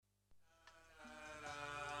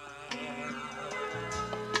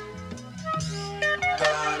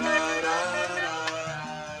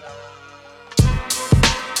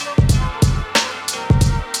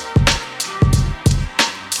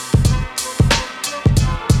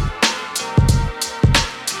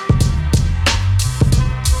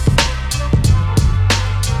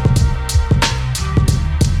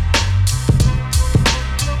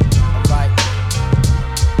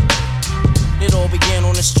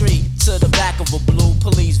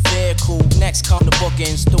next? Come to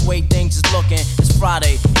bookings. The way things is looking, it's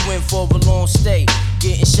Friday. You in for a long stay.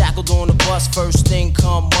 Getting shackled on the bus, first thing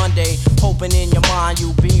come Monday. Hoping in your mind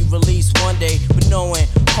you'll be released one day. But knowing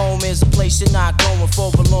home is a place you're not going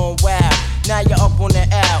for a long while. Now you're up on the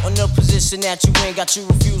L, in the position that you in, got you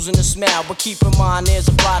refusing to smile. But keep in mind there's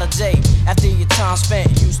a brighter day. After your time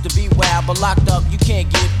spent, it used to be wild, but locked up you can't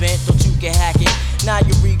get bent, don't you can hack it. Now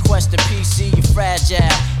you request a PC, you're fragile.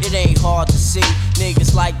 It ain't hard to see.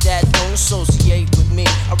 Niggas like that don't associate with me.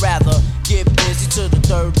 I'd rather get busy to the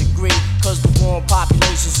third degree, cause the warm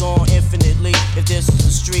population's on infinitely. If this is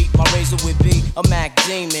a street, my razor would be a Mac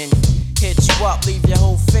Demon. Hit you up, leave your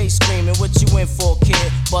whole face screaming. What you in for,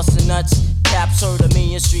 kid? Bustin' nuts. Caps heard a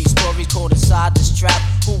million street stories caught inside this trap.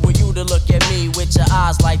 Who were you to look at me with your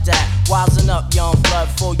eyes like that? Wisen up, young blood,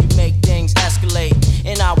 before you make things escalate.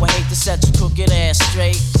 And I would hate to set your crooked ass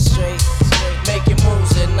straight. Making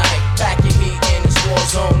moves at night, pack your heat in this war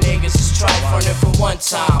zone. Niggas is trife, running for one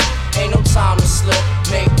time. Ain't no time to slip.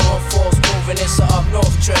 Make one false move and it's a up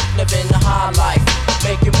north trip. Living the high life,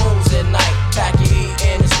 making moves at night, pack your heat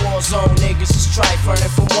in this war zone. Niggas is trife,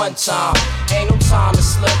 running for one time. Ain't no time to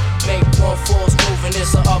slip. Make one false move and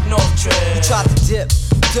it's a up north trip. You tried to dip,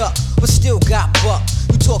 duck, but still got buck.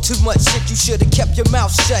 You talk too much shit, you should've kept your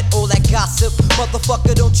mouth shut. All that gossip,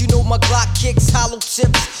 motherfucker, don't you know my Glock kicks hollow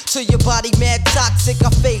tips to your body, mad toxic.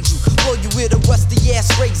 I fade you, blow you with a rusty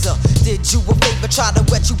ass razor. Did you a favor, try to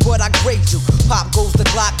wet you, but I grade you. Pop goes the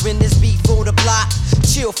Glock when there's beef on the block.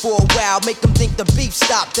 Chill for a while, make them think the beef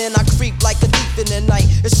stopped. Then I creep like a thief in the night.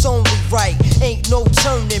 It's only right, ain't no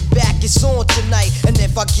turning back. It's on tonight, and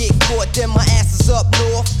if I get caught, then my ass is up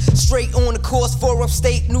north. Straight on the course for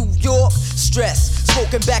upstate New York. Stress,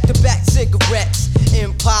 smoking back-to-back cigarettes.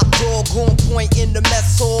 In pop dog on point in the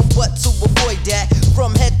mess hall, but to avoid that,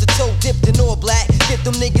 from head to toe dipped in all black. Get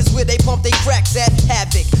them niggas where they pump they cracks at.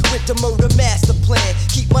 Havoc with the murder master plan.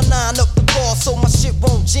 Keep my 9 up the ball so my shit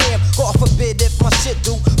won't jam. God forbid if my shit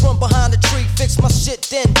do. Run behind the tree, fix my shit,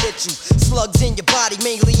 then hit you. Slugs in your body,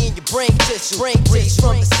 mainly in your brain tissue. Brain race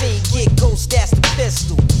from the scene, get ghost, that's the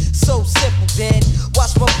pistol. So simple then,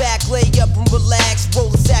 watch my back, lay up and relax.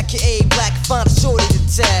 Roll a sack of A black, find a shorty to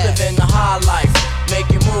tag. Living the high life,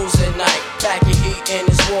 making moves at night. Pack your heat in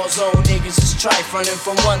this war zone, niggas is trife, running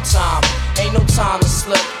from one time. Ain't no time to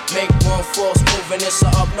slip, make one false move and it's a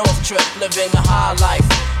up north trip. Living the high life,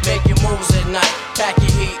 making moves at night. Pack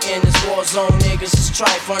your heat in this war zone, niggas is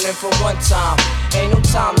trife, running from one time. Ain't no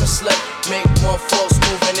time to slip, make one false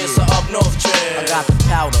move and it's a up north trip. I got the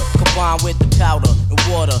powder, combined with the powder and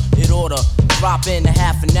water, it order. Drop in a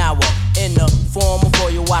half an hour, in the form of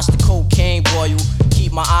oil, watch the cocaine boil.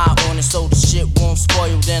 Keep my eye on it so the shit won't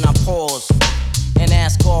spoil. Then I pause and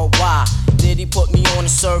ask God why. Did he put me on the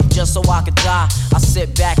surf just so I could die? I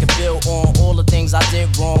sit back and build on all the things I did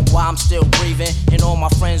wrong. Why I'm still breathing and all my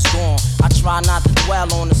friends gone. I try not to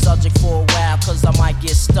dwell on the subject for a while, cause I might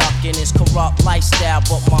get stuck in this corrupt lifestyle.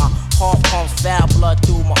 But my heart pumps foul blood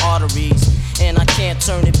through my arteries, and I can't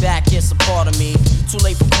turn it back, it's a part of me. Too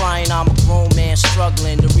late for crying, I'm a grown man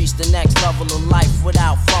struggling to reach the next level of life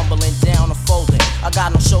without fumbling down or folding. I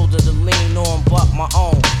got no shoulder to lean on but my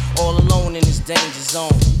own, all alone in this danger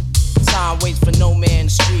zone. Time waits for no man, the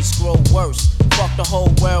streets grow worse. Fuck the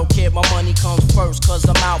whole world, kid, my money comes first. Cause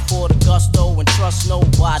I'm out for the gusto and trust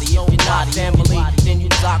nobody. If you're not family, then you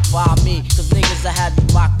dock by me. Cause niggas that have you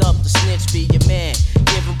locked up, the snitch be your man.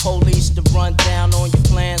 Giving police the rundown on your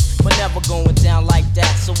plans, but never going down like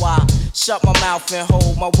that. So I shut my mouth and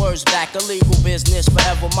hold my words back. Illegal business,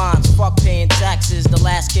 forever mine. Fuck paying taxes. The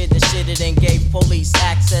last kid that shitted and gave police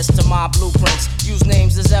access to my blueprints. Use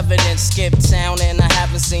names as evidence. Skip town and I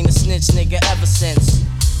haven't seen a snitch nigga ever since.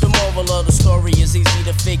 The moral of the story is easy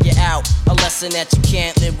to figure out. A lesson that you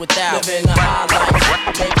can't live without. Living a high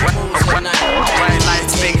life, making moves at night. Bright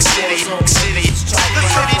lights, big city. The city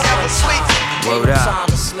never sleeps. Word up.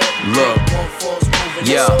 Look.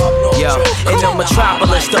 Yo, in the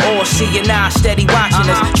metropolis, the all-seeing eye steady watching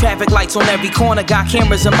us. Traffic lights on every corner, got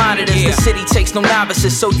cameras and monitors. The city takes no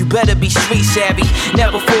novices, so you better be street savvy.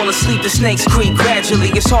 Never fall asleep, the snakes creep gradually.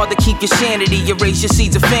 It's hard to keep your sanity, you raise your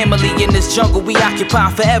seeds of family. In this jungle we occupy,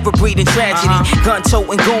 forever breeding tragedy.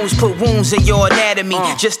 Gun-toting goons put wounds in your anatomy,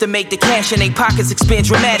 just to make the cash in their pockets expand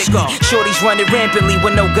dramatically. Shorties running rampantly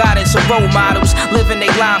with no guidance or role models, living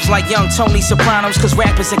their lives like young Tony Sopranos. Cause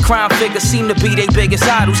rappers and crime figures seem to be their big biggest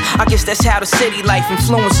idols. I guess that's how the city life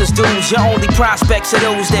influences dudes. Your only prospects are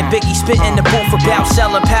those that Biggie spit in the booth about,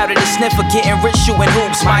 selling powder to sniff or getting rich shooting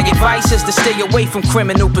hoops. My advice is to stay away from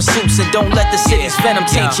criminal pursuits and don't let the city's venom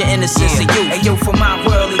taint your innocence of youth. Hey yo, for my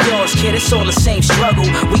world and yours, kid, it's all the same struggle.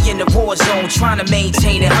 We in the war zone trying to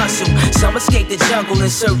maintain and hustle. Some escape the jungle in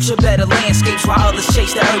search of better landscapes, while others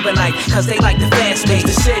chase the urban life cause they like the fast pace.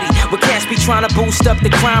 The city where cats be trying to boost up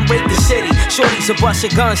the crime rate. The city shorties are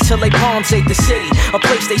busting guns till they palms ache. The city, a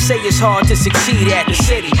place they say is hard to succeed at. The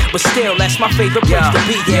city, but still that's my favorite place to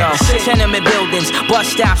be at. The city. Tenement buildings, bus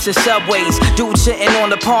stops and subways, dudes sitting on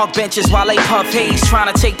the park benches while they puff haze,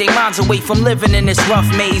 trying to take their minds away from living in this rough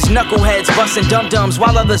maze. Knuckleheads busting dum-dums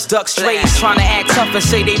while others duck strays, trying to act tough and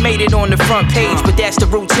say they made it on the front page, but that's the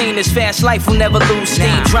routine. This fast life will never lose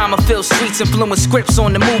steam. Drama-filled streets influence scripts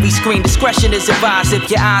on the movie screen. Discretion is advised if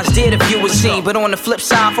your eyes did if you were seen. But on the flip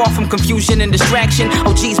side, far from confusion and distraction,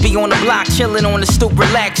 OGs be on the block chilling on the stoop,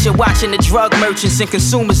 relax. You're watching the drug merchants and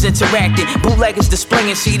consumers interacting. Bootleggers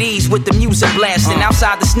displaying CDs with the music blasting.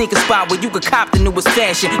 Outside the sneaker spot where you could cop the newest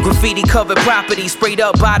fashion. Graffiti covered properties sprayed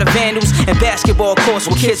up by the vandals, and basketball courts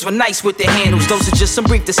where kids were nice with their handles. Those are just some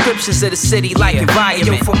brief descriptions of the city life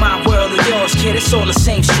environment. Yo, for my world and yours, kid, it's all the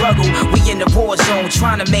same struggle. We in the war zone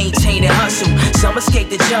trying to maintain and hustle. Some escape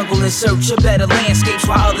the jungle in search of better landscapes,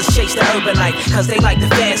 while others chase the urban life cause they like the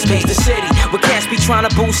fast pace. The city where cats be trying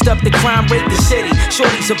to boost up the crime rate. The city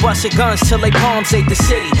shorties are busting guns till they palms ache. The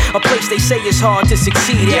city, a place they say is hard to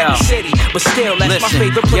succeed at. The city, but still that's my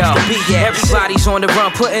favorite place to be at. Everybody's on the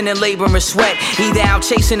run, putting in labor and sweat, either out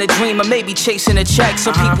chasing a dream or maybe chasing a check.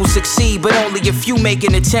 Some people succeed, but only a few make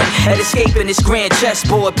an attempt at escaping this grand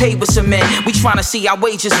chessboard paid with cement. We trying to see our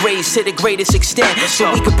wages raised to the greatest extent,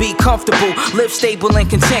 so we could be comfortable, live stable and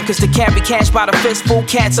content. Cause to carry cash by the fistful,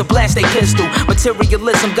 cats will blast they pistol.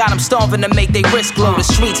 Materialism got them starving to make they wrist glow. The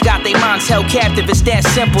streets got their minds held captive, it's that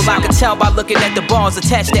simple. I can tell by looking at the bars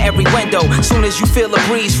attached to every window. Soon as you feel a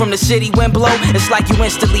breeze from the city wind blow, it's like you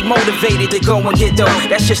instantly motivated to go and get dough.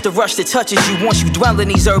 That's just the rush that touches you once you dwell in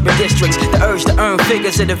these urban districts. The urge to earn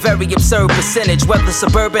figures at a very absurd percentage. Whether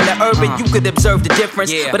suburban or urban, you could observe the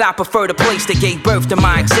difference, but I prefer the place that gave birth to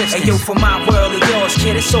my existence. Hey yo, for my world and yours,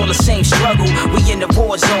 kid, it's all the same struggle. We in the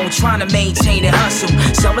war zone trying to maintain and hustle.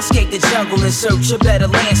 Some escape the jungle in search of better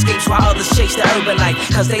landscapes, while others chase the urban life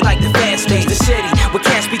cause they like the fast pace. The city where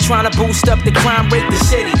cats be trying to boost up the crime rate. The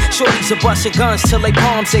city shorties are busting guns till they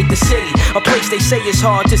palms ache. The city, a place they say is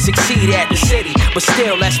hard to succeed at. The city, but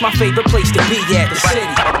still that's my favorite place to be at. The city.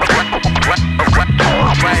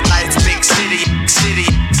 Bright lights, big city, city.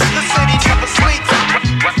 The city never sleeps.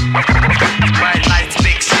 Bright lights,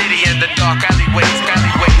 big city, and the dark alleyways.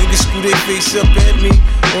 Niggas screw their face up at me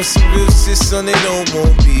on some real shit, son, they don't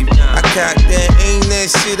want beef. I cock that, aim that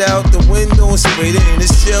shit out the window and spray that in the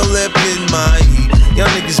shell up in my heat. Y'all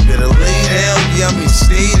niggas better lay down, yeah, I mean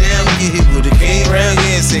stay down. Get hit with a cane round,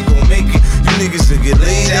 yeah, ain't gon' make it. You niggas will get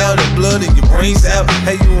laid out, the blood in your brains out.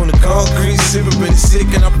 Hey, you on the concrete, sippin' sick,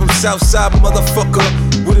 and I'm from Southside, motherfucker.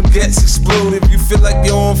 With them gats explode. If you feel like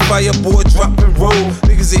you're on fire, boy, drop and roll.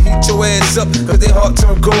 Niggas that heat your ass up, cause they heart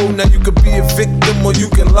turn cold. Now you could be a victim or you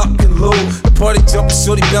can lock and load. The party jumpin',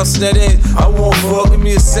 shorty bouncing that ass. I won't fuck, give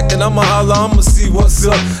me a second, I'ma holler, I'ma see what's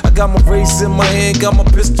up. I got my race in my hand, got my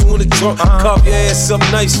pistol in the trunk. Carve your ass up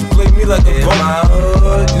nice, you play me like a punk. In my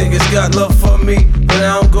hood, niggas got love for me, but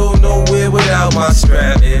I don't go nowhere without my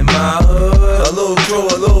strap. In my hood, a little throw,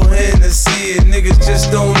 a little Hennessy, and niggas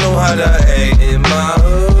just don't know how to act. In my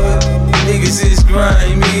hood, niggas is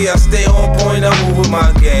grimy, I stay on point, I move with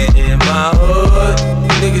my gang. In my hood,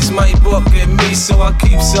 niggas might buck at me, so I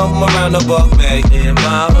keep something around the buck bag. In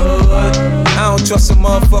my hood, I don't trust a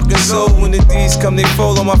motherfucking soul. When the D's come, they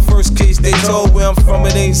fold. On my first case, they told where I'm from,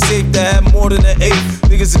 it ain't safe to have more than an eighth.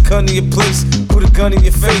 Niggas will come to your place, put a gun in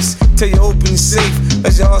your face, tell you open your safe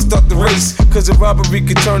as your heart start the race. Cause a robbery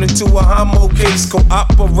could turn into a homo case.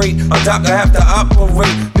 Cooperate, a doctor have to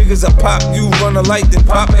operate. Niggas will pop you, run a light, then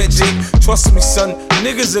pop at Jake. Trust me, son,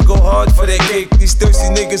 niggas will go hard for that cake. These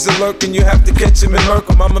thirsty niggas are lurking, you have to catch them and murk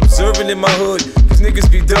them. I'm observing in my hood, cause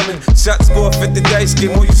niggas be dumbing. Shots go off at the dice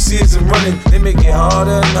game, all you see is them running. They make it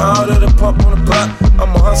harder and harder to pump on the block.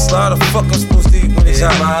 I'm a hustler, how the fuck I'm supposed to eat when it's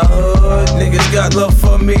hot? In my hood, niggas got love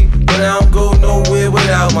for me, but I don't go nowhere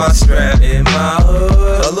without my strap. In my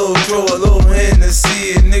hood, a little throw, a little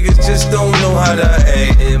Hennessy, and niggas just don't know how to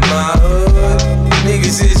act. In my hood,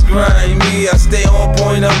 niggas is grimy, I stay on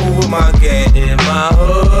point, I move with my gang. In my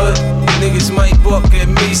hood, niggas might buck at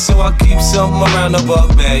me, so so I keep something around the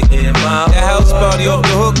buck bag. That house party off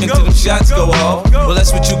the hook until them shots go off. Well,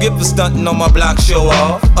 that's what you get for stunting on my block, show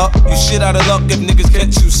off. You shit out of luck if niggas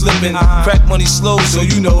catch you slipping. Crack money slow, so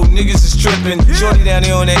you know niggas is tripping. Shorty down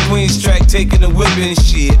there on that Queens track taking the whipping.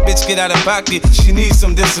 Shit, bitch get out of pocket, she needs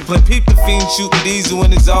some discipline. Peep the fiend shooting diesel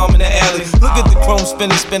in his arm in the alley. Look at the chrome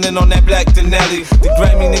spinning on that black Denali. The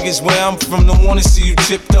Grammy niggas where I'm from don't wanna see you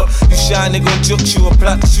chipped up. You shy nigga gon' juke you or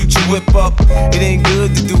plot to shoot your whip up. It ain't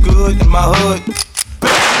good to do good in my hood.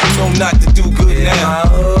 You know not to do good in now. My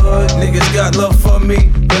hood, niggas got love for me,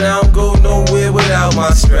 but I don't go nowhere without my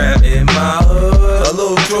strap. In my hood, a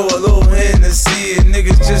little throw, a little Hennessy, and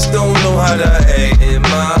niggas just don't know how to act. In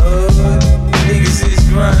my hood, niggas is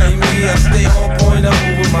grimy, I stay on point,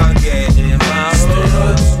 I'm over my gas. In my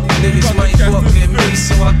hood, niggas might fuck with me,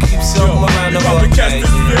 so I keep something around the buck bag. In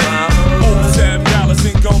my hood, Old Sam Dallas,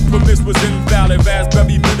 income permits was invalid.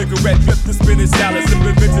 Raspberry vinaigrette, dripped the spinach salad.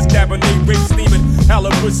 Sipping vintage Cabernet, rape steaming.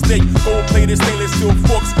 Halibut steak, gold plated stainless steel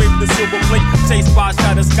fork, scrape the silver plate. Chased by a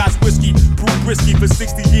shot of Scotch whiskey, brewed whiskey for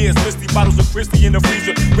 60 years. Misty bottles of Christy in the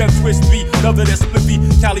freezer. Rev twist me, love it as spliffy.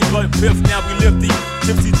 Cali blood piff, now we lifty.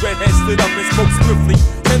 Gypsy dreadhead stood up and spoke swiftly.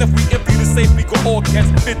 Then if we empty the safe, we could all catch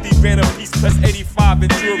 50 grand a piece plus 85 in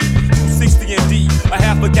jewelry. 260 in D, a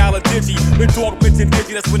half a gallon digi. When Dogg mentioned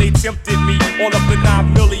digi, that's when they tempted me. All up to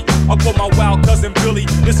 9 milli. I call my wild cousin Billy.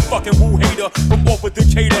 This fucking Wu hater from off of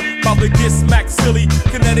Decatur. About to get smacked silly.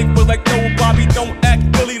 Kinetic, but like no Bobby, don't act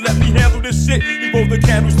Billy. Let me handle this shit. He rolled the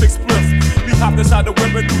candlestick spliff. We hopped inside the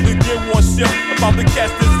women through the gear war ship. About to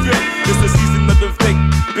catch this fit. It's the season of the Vic.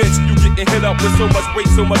 Bitch, you getting hit up with so much weight,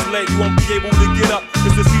 so much leg, you won't be able to get up.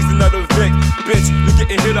 It's the season of the Vic. Bitch, you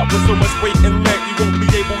getting hit up with so much weight and leg, you won't be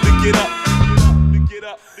able to get up.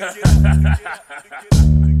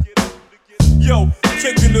 Yo,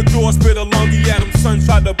 kicked in the door, spit a lungy at him. Son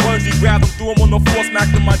tried to bungee, grab him, threw him on the floor,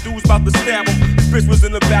 smacked him. My dude's about to stab him. This bitch was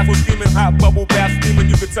in the bathroom screaming, hot bubble bath steaming.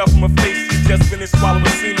 You could tell from her face, she just finished swallowing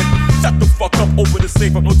semen. Shut the fuck up, open the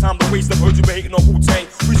safe up, no time to waste up. Heard you been hating on Wu-Tang,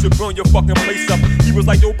 we should burn your fucking place up. He was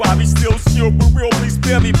like, yo Bobby, still shield, but real, please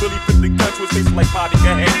spare me. Billy put the gun to his face like, Bobby,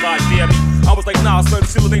 go ahead, God damn me. I was like, nah son,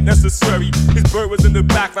 chill, it ain't necessary. His bird was in the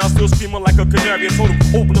background, still screaming like a canary. I told him,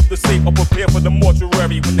 open up the safe, or prepare for the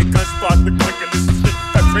mortuary. When the gun started to click and this shit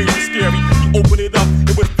got crazy scary. He opened it up,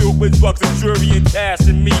 it was filled with drugs and jewelry and cash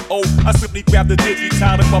and me. Oh, I simply grabbed the digi,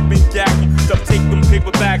 tied him up and gagged him. Duct taped them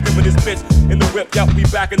paper bags, him and his bitch in the whip. Yup, we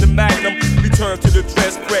back in the Magnum. Returned to the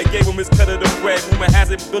dress spread, gave him his cut of the bread. Rumor has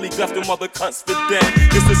it, Billy left them other cunts for dead.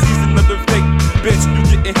 It's the season of the Vic. Bitch,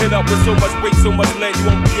 you getting hit up with so much weight, so much leg, you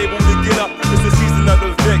won't be able to get up. It's the season of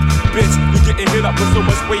the Vic. Bitch, you getting hit up with so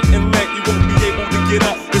much weight and leg, you won't be able to get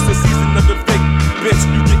up. It's the season of the Vic. Bitch,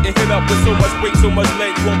 you getting hit up with so much weight, so much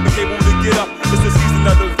leg, you won't be able to get up. It's the season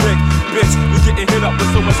of the Vic. Bitch, you getting hit up with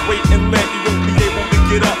so much weight and leg, you won't be able to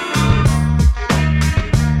get up.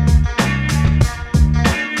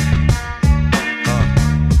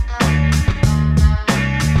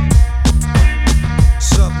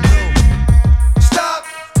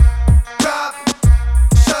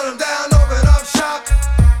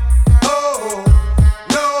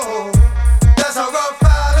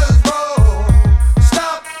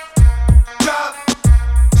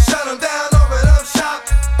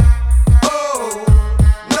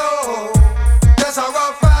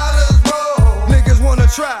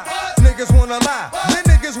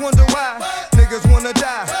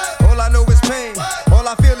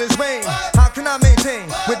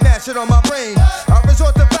 Shit on my brain, I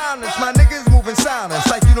resort to violence. My niggas moving silence,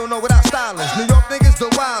 like you don't know what our style is. New York niggas the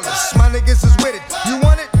wildest, my niggas is with it. You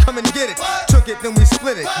want it? Come and get it. Took it, then we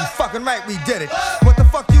split it. You fucking right, we did it. What the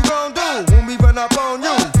fuck you gon' do when we run up on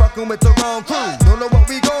you? Fucking with the wrong crew, don't know what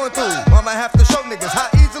we going through. I'ma have to show niggas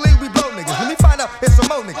how easily we blow niggas. Let me find out it's some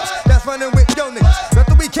more niggas that's running with yo niggas.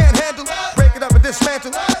 Nothing we can't handle, break it up and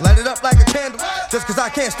dismantle. Light it up like a candle, just cause I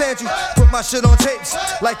can't stand you. Put my shit on tapes,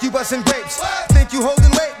 like you bustin' grapes. Think you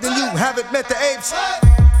holding weight, then you haven't met the apes.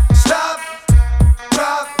 Stop,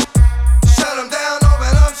 drop, shut them down,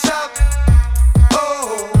 open up shop.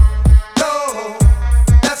 Oh, no,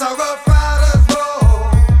 that's how rough riders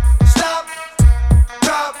roll. Stop,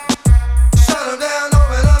 drop, shut them down,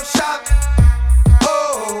 open up shop.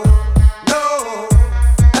 Oh, no,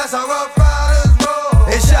 that's how rough riders roll.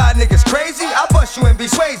 It's y'all niggas crazy, I'll bust you and be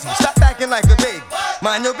Swayze. Stop acting like a baby,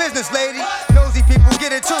 mind your business lady. Nosy people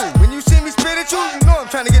get it too. When you see me spit at you, you know I'm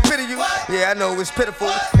trying to get rid of you. Yeah, I know it's pitiful,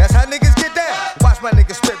 that's how niggas get down. Watch my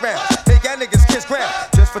niggas spit round, make y'all niggas kiss ground.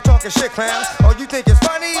 Just for talking shit, clowns. Oh, you think it's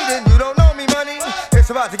funny, then you don't know me, money. It's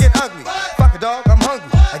about to get ugly, fuck a dog, I'm hungry.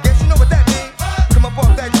 I guess you know what that means, come up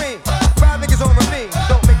off that green. 5 niggas on ravine,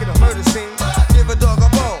 don't make it a murder scene. Give a dog a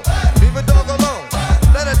bone,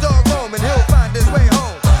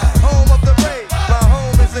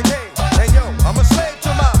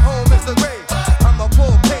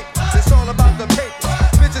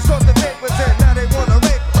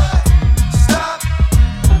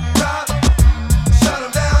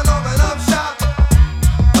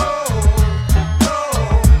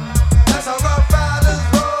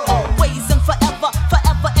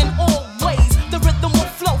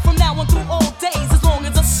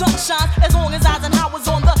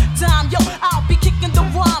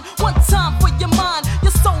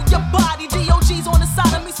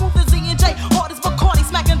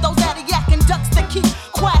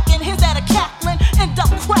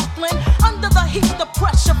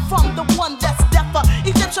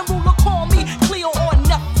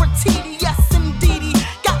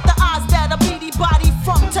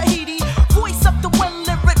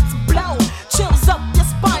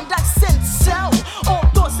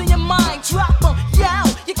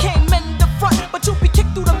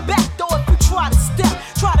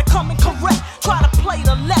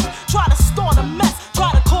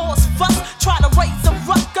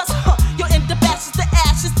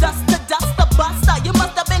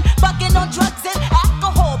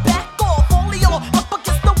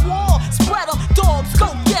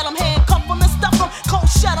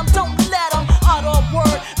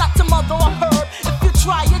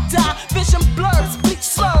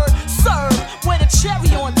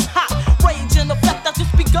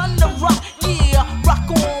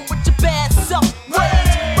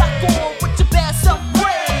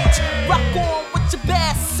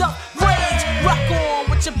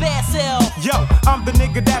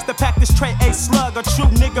 a slug, a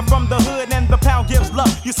true nigga from the hood, and the pound gives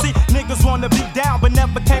love. You see, niggas wanna be down, but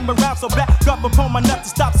never came around, so back up upon my nuts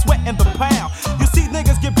to stop sweating the pound. You see,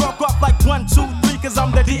 niggas get broke off like 1, 2, 3, cause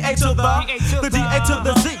I'm the DA to the DA to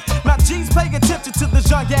the Z. Now G's pay attention to this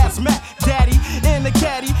young ass Mac Daddy in the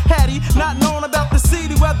caddy, Hattie, not knowing about the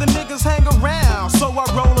city where the niggas hang around. So I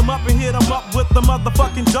roll them up and hit them up with the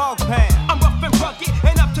motherfucking dog pound. I'm rough and rugged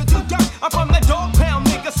and up to do dirt. I'm from the dog pound,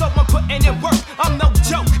 nigga, so I'm putting in work. I'm no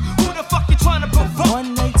joke. Who the fuck you trying to provoke?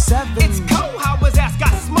 187. It's cold how his ass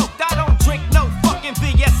got smoked. I don't drink no fucking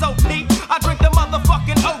VSOP. I drink the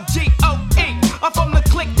motherfucking OGOE. I'm from the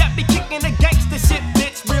clique that be kicking the gangsta shit,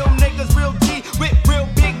 bitch. Real niggas, real G with real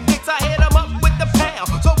big dicks. I hit 'em up with the pound.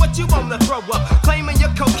 So what you wanna throw up? Claiming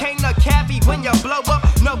your cocaine a cabbie when you blow up?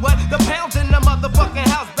 Know what? The pound's in the motherfucking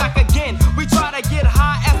house back again. We try to get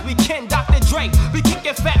high as we can, Dr.Dre. We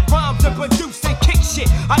kicking fat rhymes to produce and kick shit.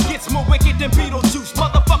 I get more wicked than Beetlejuice.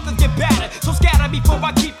 Motherfuckers get battered, so scatter before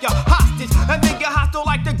I keep you hostage. And then get hostile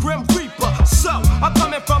like the Grim Reaper. So I'm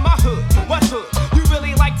coming from my hood. What hood? You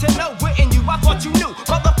really like to know? Wouldn't you? I thought you knew.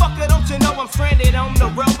 Motherfucker, don't you know I'm stranded on the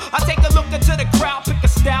road? I take a look into the crowd, pick a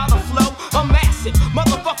style to flow. I'm massive.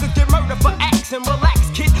 Motherfuckers get murdered for action. Relax,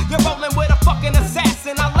 kid. You're rolling with a fucking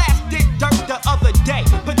assassin. I last did dirt the other day.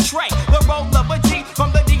 Betray the role of a G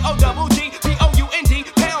from the D-O-double-G, P-O-U-N-D.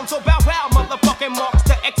 Pound, so bow wow, motherfucking marks.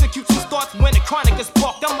 The execution starts when the chronic is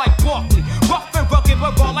sparked. I'm like Barkley. Rough and rugged,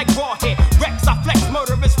 but raw like Rawhead. Rex, I flex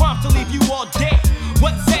murderous rhymes to leave you all dead.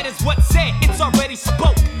 What's said is what's said. It's already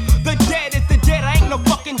spoke. The dead is the dead. I ain't no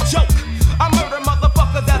fucking joke. I murder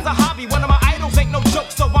motherfuckers as a hobby. One of my idols ain't no joke,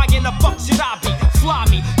 so why in the fuck should I be? Fly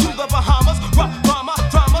me to the Bahamas, rough drama,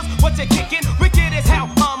 dramas. What you kicking? Wicked as how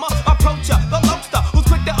I'ma approach ya. The lobster who's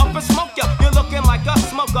quick to up and smoke ya. You're looking like a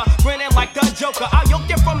smoker, grinning like a joker. I yoke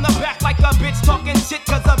you from the back like a bitch talking shit,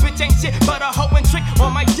 cause a bitch ain't shit but a hoe and trick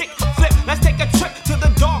on my dick. Flip, let's take a trip to the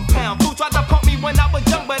dog pound. Who tried to pump me when I was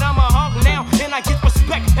young, but I'm a hog now. And I get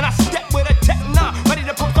respect, and I step with a tech 9. Ready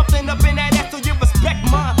to put something up in that ass so you respect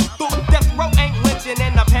mine. Fool, death row ain't lynching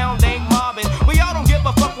and the pound ain't mobbing. We all don't give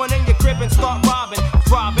a fuck when in your crib and start robbing.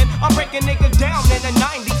 I'm breaking niggas down in the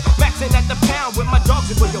 90s. Maxing at the pound with my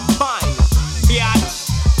dogs and where you'll find me. Biatch.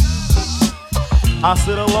 I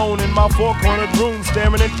sit alone in my four-cornered room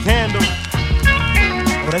staring at candles.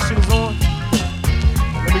 Oh, that shit is on?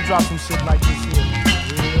 Let me drop some shit like this here.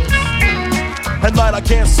 At night I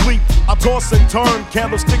can't sleep, I toss and turn.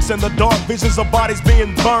 Candlesticks in the dark, visions of bodies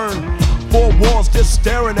being burned. Four walls just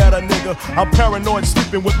staring at a nigga. I'm paranoid,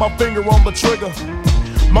 sleeping with my finger on the trigger.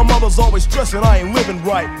 My mother's always stressing I ain't living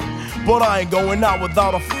right, but I ain't going out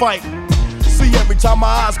without a fight. See, every time my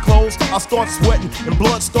eyes close, I start sweating and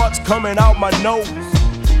blood starts coming out my nose.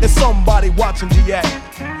 It's somebody watching the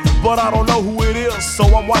act, but I don't know who it is, so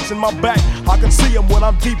I'm watching my back. I can see him when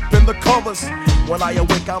I'm deep in the covers. When I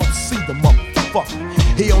awake, I don't see the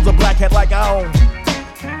motherfucker. He owns a black hat like I own,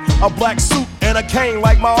 a black suit and a cane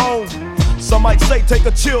like my own. Some might say take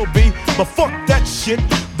a chill, B, but fuck that shit.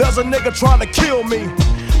 There's a nigga trying to kill me.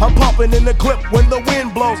 I'm popping in the clip when the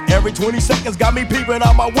wind blows. Every 20 seconds got me peeping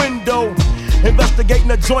out my window. Investigating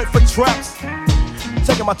the joint for traps,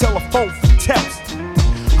 checking my telephone for texts.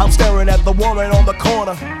 I'm staring at the woman on the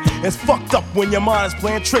corner. It's fucked up when your mind is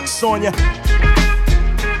playing tricks on you.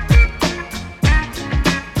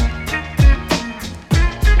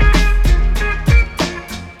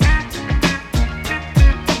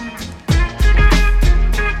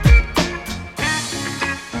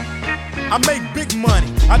 I make big money,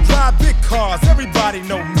 I drive big cars, everybody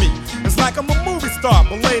know me. It's like I'm a movie star,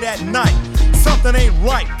 but late at night, something ain't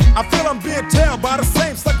right. I feel I'm being tailed by the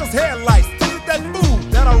same sucker's headlights. Is it that fool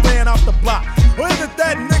that I ran off the block? Or is it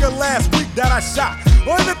that nigga last week that I shot?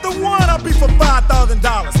 Or is it the one I beat for $5,000?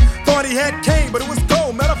 Thought he had cane, but it was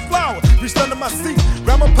gold, met a flower. Reached under my seat,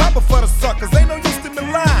 grabbed my papa for the suckers. Ain't no use to me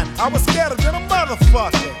lying, I was scared than a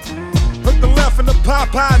motherfucker. Hook the left in the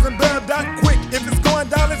Popeyes and bail down quick. If it's going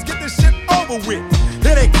down, let's get this shit over with.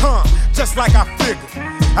 Here they come, just like I figured.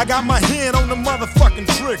 I got my hand on the motherfucking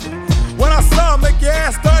trigger. When I saw him, make your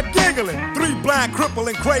ass start giggling. 3 blind,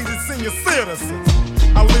 crippling, crazy senior citizens.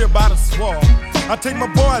 I live by the swamp. I take my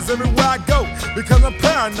boys everywhere I go because I'm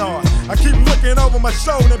paranoid. I keep looking over my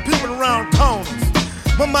shoulder and peeping around corners.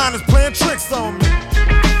 My mind is playing tricks on me.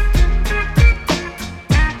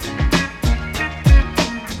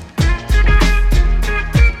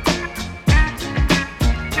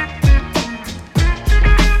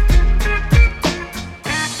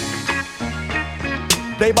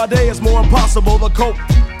 Day by day it's more impossible to cope.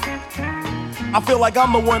 I feel like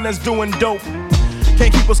I'm the one that's doing dope.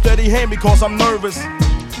 Can't keep a steady hand because I'm nervous.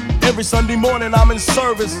 Every Sunday morning I'm in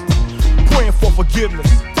service, praying for forgiveness.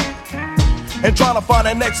 and trying to find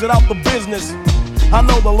an exit out the business. I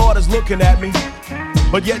know the Lord is looking at me,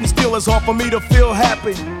 but yet and still it's hard for me to feel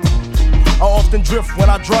happy. I often drift when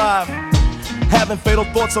I drive, having fatal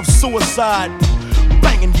thoughts of suicide.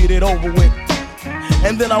 Bang and get it over with,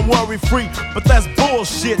 and then I'm worry free, but that's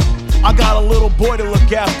bullshit. I got a little boy to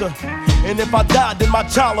look after, and if I die, then my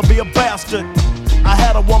child will be a bastard. I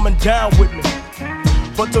had a woman down with me,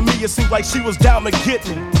 but to me it seemed like she was down to get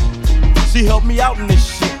me. She helped me out in this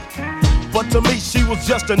shit, but to me she was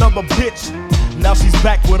just another bitch. Now she's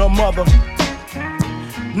back with her mother.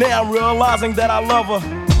 Now I'm realizing that I love her.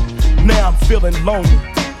 Now I'm feeling lonely.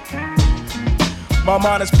 My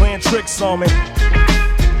mind is playing tricks on me.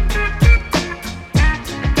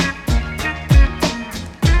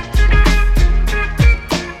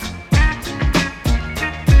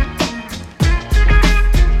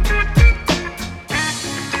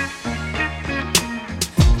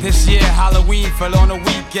 This year Halloween fell on a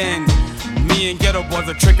weekend. Me and Geto boys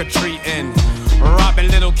are trick-or-treating, robbing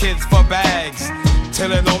little kids for bags,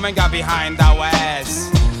 till an old man got behind our ass.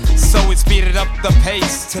 So we speeded up the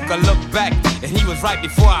pace, took a look back, and he was right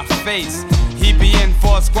before our face. He be in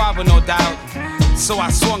for a squabble, no doubt, so I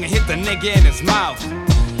swung and hit the nigga in his mouth.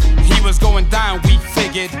 He was going down, we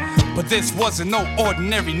figured, but this wasn't no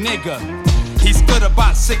ordinary nigga. He stood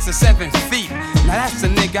about 6 or 7 feet, now that's the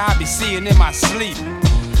nigga I be seeing in my sleep.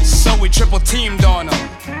 So we triple teamed on him,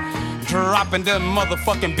 dropping them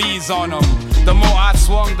motherfucking bees on him. The more I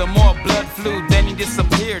swung, the more blood flew. Then he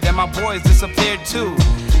disappeared, and my boys disappeared too.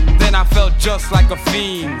 Then I felt just like a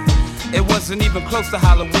fiend. It wasn't even close to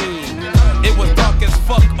Halloween. It was dark as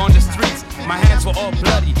fuck on the streets. My hands were all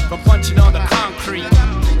bloody from punching on the concrete.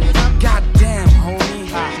 Goddamn,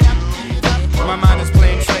 homie, my mind is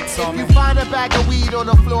playing tricks on me. If you find a bag of weed on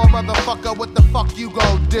the floor, motherfucker, what the fuck you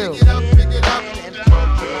gon' do? Pick it up, pick it up, pick it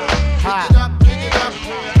up, pick it up.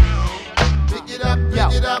 Yo,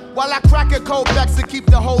 while I crack a cold Bex and keep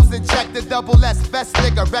the hoes in check, the double S vest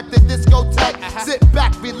nigga wreck the discotheque. Sit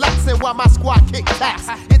back, relaxing while my squad kick tax.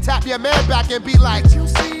 You tap your man back and be like, you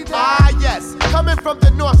see that? Ah, yes, coming from the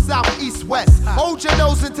north, south, east, west. Hold your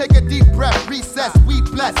nose and take a deep breath. Recess, we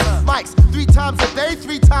bless. Mics 3 times a day,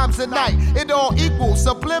 3 times a night. It all equals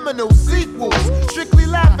subliminal sequels. Strictly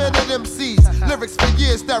laughing at MCs. Lyrics for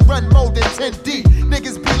years that run more than 10 deep.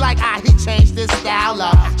 Niggas be like, he changed his style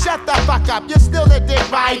up. Shut the fuck up, you're still a dick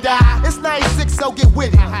rider. It's 96, so get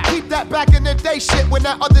with it. Keep that back in the day shit when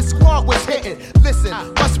that other squad was hitting. Listen,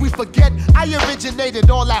 must we forget I originated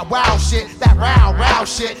all that wild shit, that round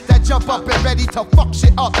shit, that jump up and ready to fuck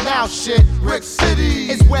shit up now shit. Brick City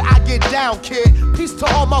is where I get down, kid. Peace to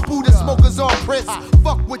all my Buddha smokers on Prince.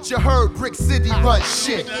 Fuck what you heard, Brick City run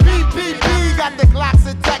shit. PPP got the Glocks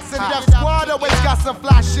and Tex and Def Squad always got some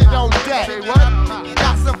fly shit on deck. Say what?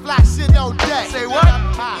 Got some fly shit on deck. Say what?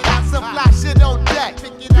 Got some fly shit on deck.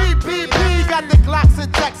 PPP got the Glocks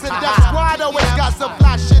and Tex and Def Squad always got some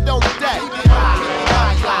fly shit on deck.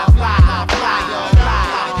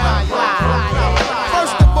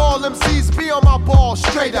 First of all, MCs be on my ball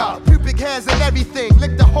straight up. Pubic hairs and everything,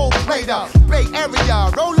 lick the whole plate up. Bay Area,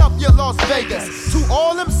 roll up your Las Vegas. To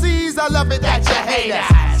all MCs, I love it that you hate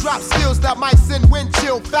us. Drop skills that might send wind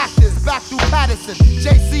chill factors back through Patterson,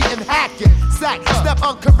 JC and Hackett. Sack, step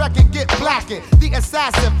uncorrect and get blackened. The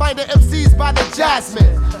assassin, find the MCs by the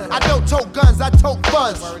Jasmine. I don't tote guns, I tote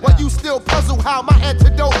funds. While you still puzzle how my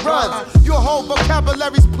antidote runs. Your whole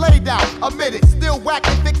vocabulary's played out, admit it. Still whack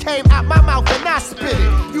if it came out my mouth and I spit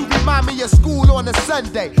it. You remind me of school on a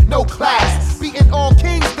Sunday, no class. Beating all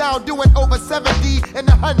kings down, doing over 70 in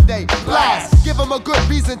the Hyundai blast. Give them a good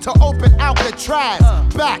reason to open Alcatraz.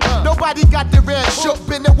 Back, nobody got the red shook.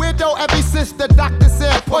 Been a weirdo ever since the doctor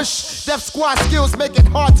said push. Def Squad skills make it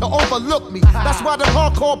hard to overlook me. That's why the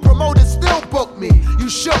hardcore promoters still book me. You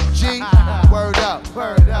shook, G. Word up,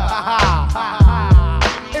 word up.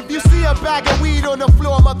 If you see a bag of weed on the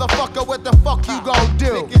floor, motherfucker, what the fuck you gon'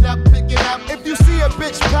 do? Pick it up, pick it up. If you see a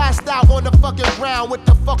bitch passed out on the fucking ground, what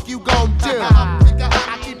the fuck you gon' do? Pick up,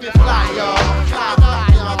 I keep it fly, y'all. Fly, fly,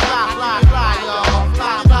 y'all. Fly, fly, fly, y'all.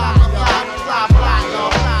 Fly, fly, y'all. Fly, fly,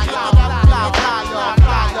 y'all.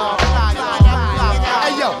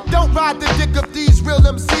 Hey yo, don't ride the dick of these real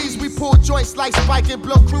MCs. We pull joints like Spike and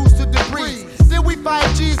blow crews to debris. Then we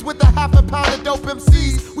 5 G's with a half a pound of dope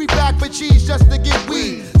MCs. We back for cheese just to get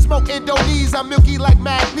weed. Smoke Indonesia, I'm milky like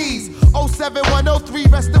Magnes. 07103,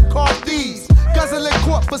 rest them car thieves. Guzzling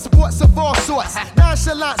court for sports of all sorts.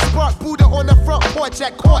 Nonchalant spark Buddha on the front porch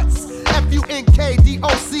at courts.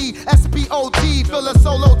 FUNKDOC, feel a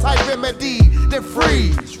solo type remedy. Then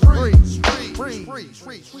freeze.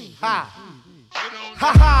 Ha.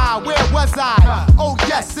 Ha ha, where was I? Oh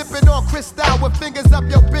yes, sipping on Cristal with fingers up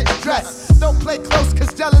your bitch dress. Don't play close,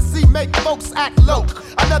 cause jealousy make folks act low.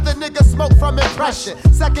 Another nigga smoke from impression.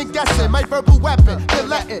 Second guessing, my verbal weapon. Then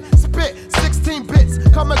letting spit 16 bits,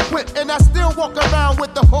 come equipped. And I still walk around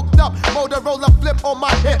with the hooked up Motorola flip on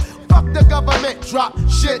my hip. Fuck the government, drop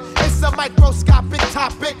shit. It's a microscopic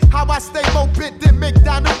topic. How I stay more bit than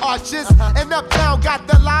McDonald arches. And Uptown got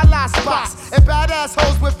the la-la spots. And badass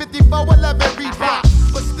hoes with 5411 Reebok.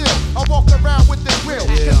 But still, I walk around with the grill.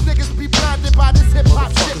 Cause niggas be blinded by this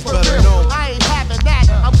hip-hop shit for real. I ain't having that,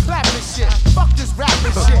 I'm clapping shit. Fuck this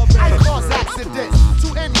rapping shit, I cause accidents. To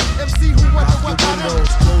any MC who wonder what I am.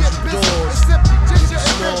 Get busy, it's simply ginger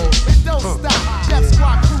and Billy. It don't stop, Death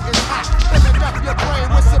Squad crew is hot. Filling up your brain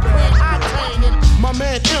with supreme octane. My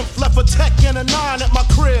man Imp left a tech and a 9 at my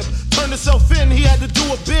crib. Turned himself in, he had to do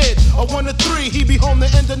a bid. A 1 to 3, he be home the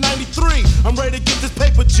end of 93. I'm ready to get this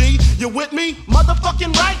paper, G. You with me?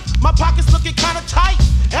 Motherfucking right. My pockets looking kinda tight.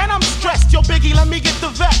 And I'm stressed. Yo, Biggie, let me get the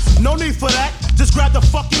vest. No need for that. Just grab the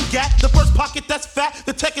fucking gat. The first pocket that's fat.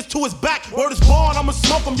 The tech is to his back. Word is born, I'ma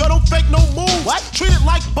smoke him. Yo, don't fake no moves. What? Treat it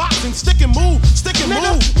like boxing. Stick and move. Stick and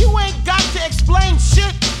Nigga, move. you ain't got to explain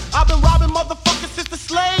shit. I've been robbing motherfuckers since the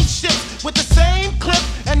slave shit. With the same clip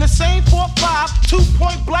and the same 4-5,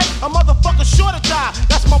 2-point blank, a motherfucker sure to die.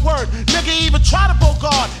 That's my word. Nigga even try to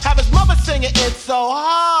bogart. Have his mother singing It's So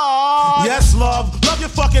Hard. Yes, love your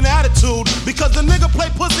fucking attitude. Because the nigga play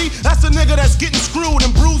pussy, that's the nigga that's getting screwed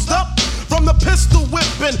and bruised up. From the pistol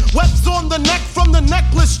whipping, webs on the neck from the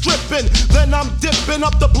necklace stripping. Then I'm dipping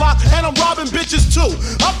up the block and I'm robbing bitches too.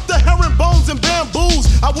 Up the herringbones and bamboos.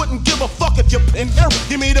 I wouldn't give a fuck if you're in here.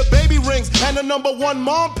 Give me the baby rings and the #1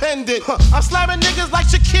 mom pendant. I'm slamming niggas like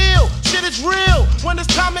Shaquille. Shit is real. When it's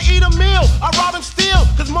time to eat a meal, I rob and steal.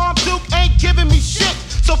 Cause Mom Duke ain't giving me shit.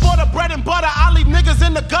 So for the bread and butter, I leave niggas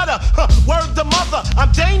in the gutter. Word to mother,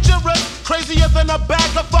 I'm dangerous. Crazier than a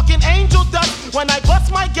bag of fucking angel dust. When I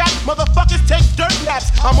bust my gap, motherfuckers take dirt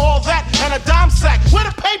naps. I'm all that and a dime sack. Where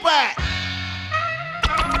the paper at?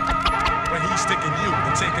 But he's sticking you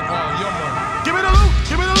and taking all your money. Give me the loot,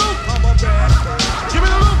 give me the loot. I'm a bad girl. Give me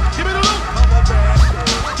the loot, give me the loot. I'm a bad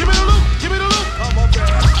girl. Give me the loot, give me the loot. I'm a bad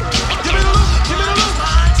girl. Give me the loot, give me the loot.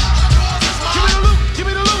 Give me the loot, give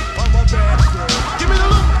me the loot. I'm a bad girl. Give me the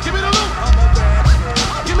loot, give me the loot. I'm a bad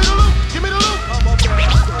girl. Give me the loot, give me the loot. I'm a bad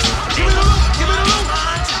girl. Give me the loot, give me the loot.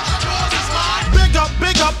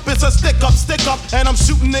 Big up, it's a stick up, and I'm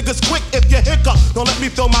shooting niggas quick if you hiccup. Don't let me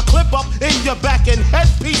throw my clip up in your back and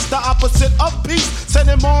headpiece, the opposite of peace.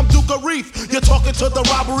 Sending Mom Duke a reef. You're talking to the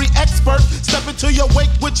robbery expert. Step into your wake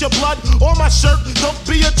with your blood or my shirt. Don't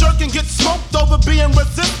be a jerk and get smoked over being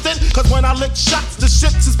resistant. Cause when I lick shots, the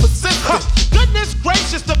shits is persistent. Goodness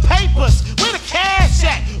gracious, the papers. Where the cash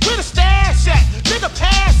at? Where the stash at? Nigga,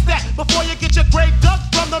 pass that before you get your grave dug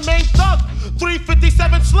from the main thug.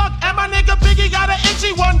 357 slug, and my nigga Biggie got an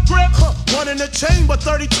itchy one grip. One in the chamber,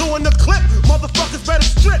 32 in the clip. Motherfuckers better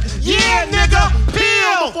strip. Yeah, nigga,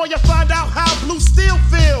 peel before you find out how blue steel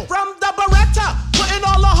feel. From the Beretta, putting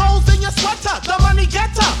all the holes in your sweater. The money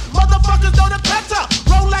getter, motherfuckers know the better.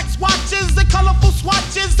 Rolex watches and colorful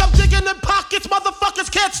swatches. I'm digging in pockets, motherfuckers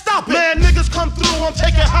can't stop it. Man, niggas come through, I'm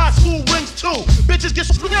taking high school rings too. Bitches get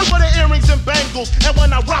screwed for the earrings and bangles. And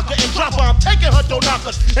when I rock her and drop her, I'm taking her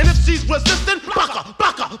knockers. And if she's resistant, baka.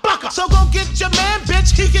 So go get your man,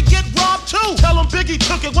 bitch, he could get robbed too. Tell him Biggie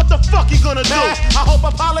took it, what the fuck he gonna do? I hope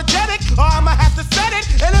apologetic, or I'ma have to set it.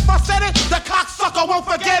 And if I said it, the cocksucker won't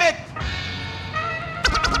forget it.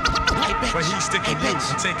 Hey, but he's sticking you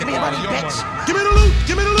and taking all your money. Give me the loot,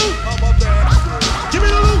 give me the loot. I'm a bad girl. Give me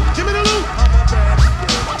the loot, give me the loot. I'm a bad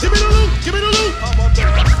girl. Give me the loot, give me the loot. I'm a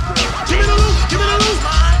bad girl. Give me the loot, give me the loot.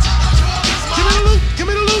 Give me the loot, give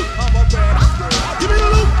me the loot. I'm a bad girl. Give me the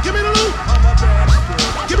loot, give me the loot. I'm a bad girl.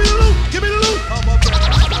 Give me the loot, give me the loot. I'm a bad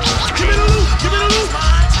girl. Give me the loot, give me the loot.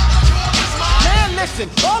 Man, listen,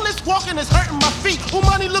 all this walking is hurting my feet. Who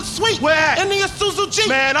money looks sweet? Where? In the Isuzu Jeep.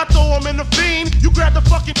 Man, I throw him in the fiend. You grab the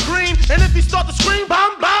fucking green, and if he start to scream,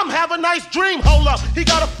 bam, bam, have a nice dream. Hold up, he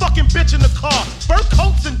got a fucking bitch in the car. Fur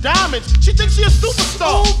coats and diamonds. She thinks she a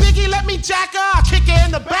superstar. Ooh, Biggie, let me jack her. I'll kick her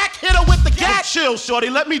in the back, hit her with the gat. Chill, shorty,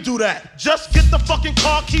 let me do that. Just get the fucking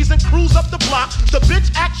car keys and cruise up the block. The bitch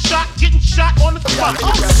act shot, getting shot on the spot.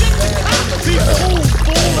 Oh shit, be cool,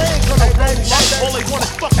 fool, ain't gonna roll up. All they want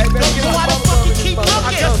is fucking so why the fuck you keep looking?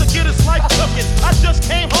 I guess to get his life cooking. I just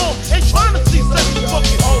came home, ain't trying to see such a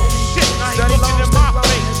fucking. Oh shit, I ain't looking in my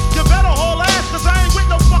face. You better haul ass, cause I ain't with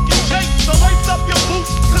no fucking chase. So lace up your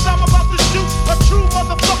boots, cause I'm about to shoot a true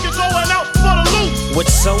motherfucker going out for the loot. With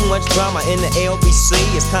so much drama in the LBC,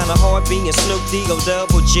 it's kinda hard being Snoop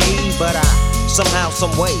D-O-double-G. But I somehow,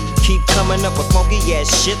 some way, keep coming up with funky ass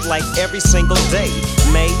shit like every single day.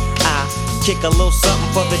 May I kick a little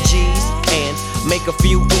something for the G's and make a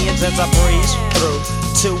few ends as I breeze through.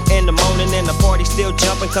 2 in the morning and the party still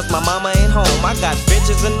jumping cause my mama ain't home. I got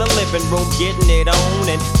bitches in the living room getting it on,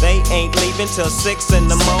 and they ain't leaving till 6 in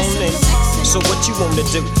the morning. So what you wanna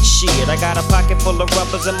do? Shit, I got a pocket full of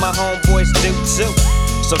rubbers and my homeboys do too.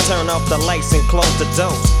 So turn off the lights and close the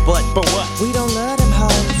doors. But what? We don't love them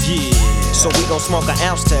hoes. Yeah. So we gon' smoke an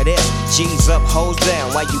ounce to this. G's up, hoes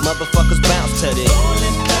down, while you motherfuckers bounce to this.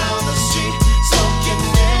 Rolling down the street, smoking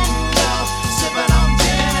Indo, sipping on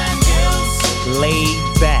gin and juice. Laid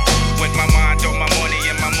back. With my mind on my money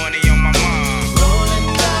and my money on my mind. Rolling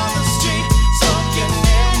down the street, smoking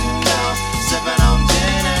Indo, sipping on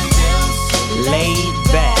gin and juice. Laid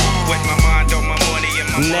back. With my mind on my money and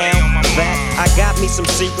my money on my mind. I got me some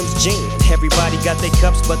Seagram's gin. Everybody got their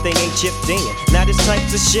cups, but they ain't chipped in. Now this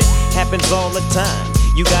types of shit happens all the time.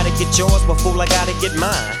 You gotta get yours, but fool, I gotta get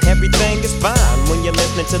mine. Everything is fine when you're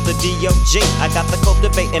listening to the D.O.G. I got the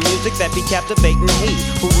cultivating music that be captivating he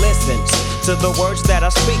who listens to the words that I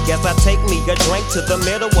speak as I take me a drink to the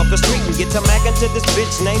middle of the street and get to mackin' to this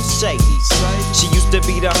bitch named Shady. She used to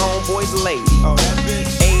be the homeboy's lady.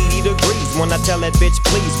 80 degrees when I tell that bitch,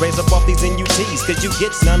 please raise up off these NUTs, cause you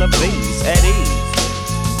get none of these at ease.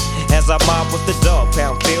 As I mob with the dog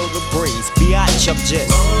pound, feel the breeze. Biatch, I'm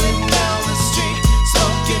just rolling down the street,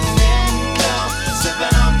 smoking Indo,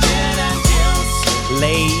 sipping on gin and juice.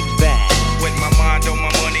 Laid back. With my mind on my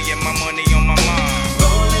money and my money on my mind.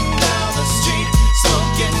 Rolling down the street,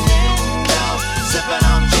 smoking Indo, sipping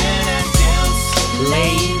on gin and juice.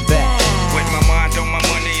 Laid back. With my mind on my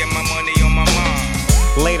money and my money on my mind.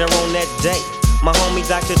 Later on that day, my homie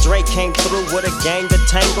Dr.Dre came through with a gang to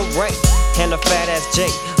Tangeray and a fat ass J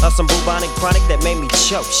of some bubonic chronic that made me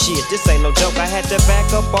choke. Shit, this ain't no joke. I had to back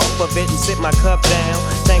up off of it and sit my cup down.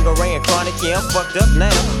 Tangeray and chronic, yeah, I'm fucked up now,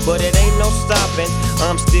 but it ain't no stopping.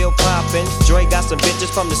 I'm still popping. Dre got some bitches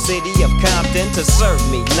from the city of Compton to serve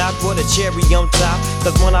me, not with a cherry on top.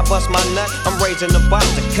 Cause when I bust my nut, I'm raising the bar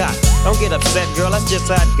to cock. Don't get upset, girl, that's just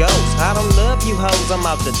how it goes. I don't love you hoes, I'm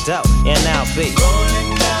out the dough, and I'll be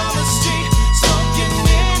rolling down the street, smoking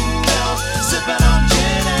Indo, sipping on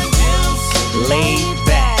gin and juice. Laid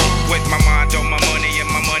back. With my mind on my money and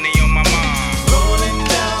my money on my mind. Rolling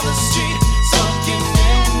down the street, smoking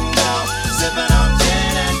Indo, sipping on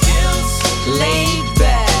gin and juice. Laid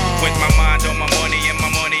back. With my mind on my money and my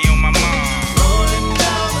money on my mind. Rolling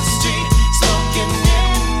down the street, smoking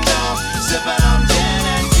Indo, sipping on gin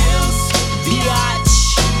and juice.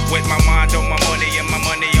 Biatch. With my mind on my money and my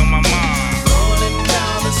money on my mind. Rolling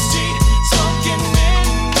down the street, smoking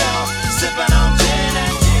Indo, sipping on gin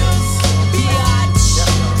and juice.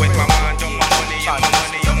 With my mind on my money and my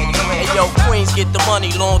money on my mind. Hey yo, Queens get the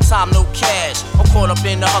money, long time no cash. I'm caught up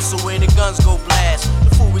in the hustle where the guns go blast.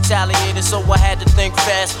 The fool retaliated, so I had to think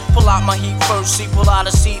fast. Pull out my heat first, see, pull out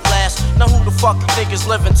a seat last. Now who the fuck you think is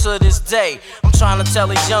living to this day? I'm trying to tell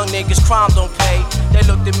these young niggas crime don't pay. They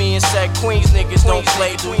looked at me and said, Queens niggas don't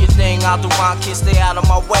play. Do your thing, I'll do mine, kid, stay out of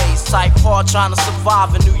my ways. Type hard trying to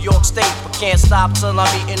survive in New York State, but can't stop till I'm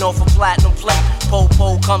eating off a platinum plate. Po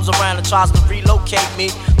comes around and tries to relocate me.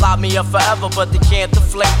 Lock me up forever, but they can't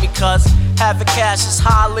deflate me, cause having cash is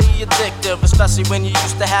highly addictive, especially when you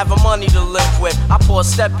used to having money to live with. I pour a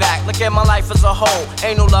step back, look at my life as a whole.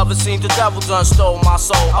 Ain't no love, it seems the devil done stole my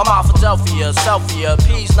soul. I'm out Philadelphia, selfie,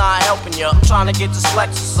 P's not helping ya. I'm trying to get this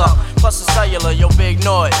Lexus up, plus the cellular, yo, big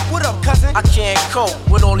Noyd. What up, cousin? I can't cope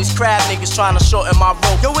with all these crab niggas trying to shorten my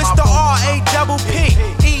rope. Yo, it's the R-A-P-P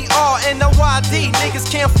E-R-N-O-Y-D.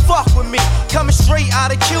 Niggas can't fuck with me. Coming straight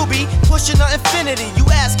out of QB, pushing the infinity. You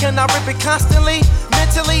ask, can I rip it constantly?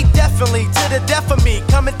 Mentally, definitely, to the death of me.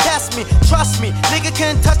 Come and test me, trust me. Nigga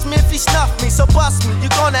can't touch me if he snuff me, so bust me. You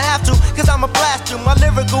gonna have to, cause I'ma blast you. My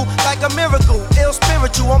lyrical, like a miracle, ill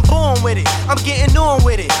spiritual, I'm born with it. I'm getting on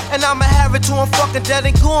with it, and I'ma have it till I'm fucking dead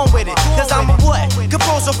and gone with it. Cause I'm a what?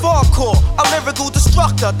 Composer hardcore, a lyrical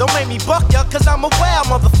destructor. Don't make me buck ya, cause I'm a wild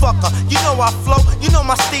motherfucker. You know I flow, you know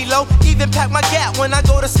my stilo. Even pack my gap when I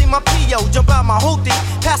go to see my P.O. Jump out my hoopty,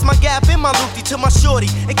 pass my gap in my loopty to my shorty.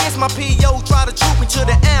 Against my P.O. try to troop me to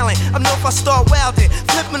the island. I know if I start wildin',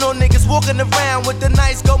 flipping on niggas walking around with the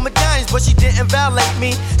nice gold medallions, but she didn't violate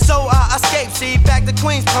me, so I escaped. See, back to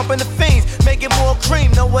Queens, pumping the fiends, making more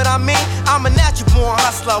cream. Know what I mean? I'm a natural born hustler.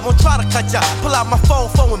 hustler, won't try to cut ya. Pull out my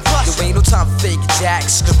phone and bust. There ain't no time for fake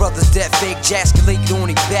jacks, cause brothers dead fake jacks can lay it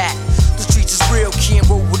on their back. The streets is real, can't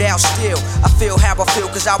roll without steel. I feel how I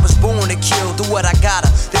feel cause I was born to kill. Do what I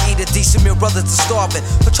gotta, to eat a decent meal, brothers are starving.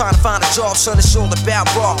 For trying to find a job, son, it's all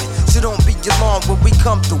about robbing. So don't be alarmed when we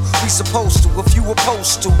come through, we supposed to. If you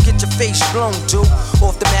opposed to, get your face blown, dude.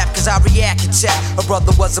 Off the map cause I react and chat. A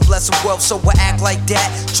brother was a blessing wealth, so I act like that.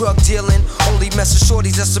 Drug dealing, only messing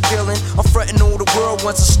shorties that's appealing. I'm frontin' all the world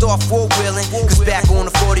once I start four-wheeling. Cause back on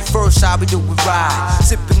the 41st, how we do we ride.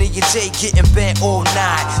 Sippin' E&J, getting bent all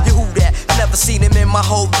night. You who that? I never seen him in my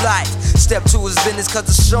whole life. Step to his business cause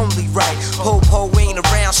it's only right. Po-po ain't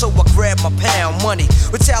around, so I grab my pound money.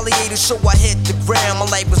 Retaliated, so I hit the ground. My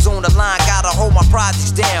life was on the line, gotta hold my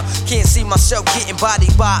projects down. Can't see myself getting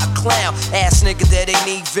bodied by a clown. Ass nigga that ain't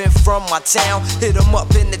even from my town. Hit him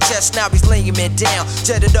up in the chest, now he's laying me down.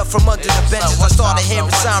 Jetted up from under the benches, I started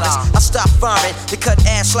hearing sirens. I stopped farming, they cut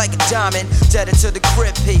ass like a diamond. Jetted to the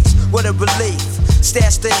crib piece, what a relief.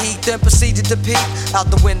 Stashed the heat, then proceeded to peep. Out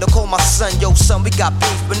the window, call my son, yo son, we got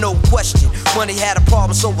beef, but no question. Money had a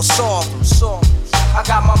problem, so I solved him. I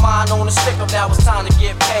got my mind on a stick up, now it's time to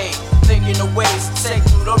get paid. Thinking of ways to take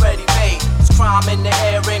loot already made. It's crime in the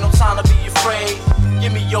air, ain't no time to be afraid.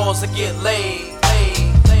 Give me yours or get laid.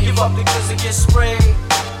 Give up because it gets sprayed.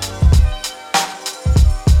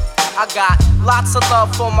 I got lots of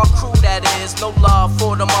love for my crew, that is. No love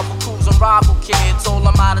for them other crews and rival kids. All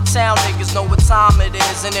them out of town niggas know what time it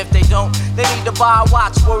is. And if they don't, they need to buy a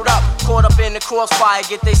watch, word up. Caught up in the crossfire,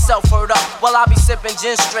 get they self hurt up. While I be sipping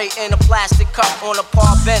gin straight in a plastic cup on a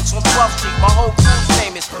park bench on 12th Street. My whole crew's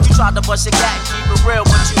famous. You tried to bust your gat and keep it real,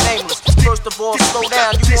 but you nameless. First of all, slow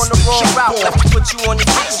down, you on the wrong route. Let me put you on your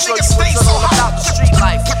feet and show you what's all about the street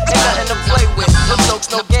life. Ain't nothing to play with, no jokes,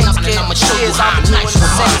 no games, kid. Years I've been doing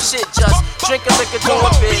the same shit, just drinking liquor, doing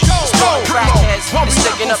big. Smoking crackheads and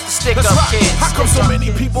sticking up the stick up kids. How come so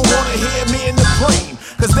many people wanna hear me in the cream?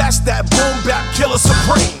 Cause that's that boom bap killer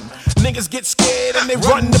supreme. Niggas get scared and they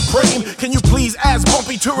run the frame. Can you please ask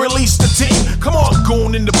Bumpy to release the team? Come on,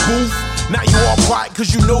 goon in the booth. Now you all quiet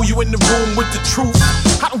cause you know you in the room with the truth.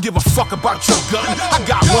 I don't give a fuck about your gun. I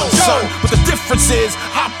got one son, but the difference is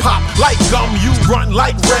I pop like gum, you run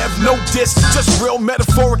like Rev. No diss, just real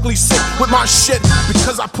metaphorically sick with my shit.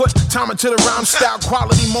 Because I put time into the rhyme style,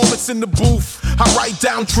 quality moments in the booth. I write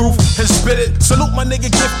down truth and spit it. Salute my nigga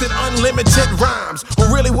gifted unlimited rhymes. Who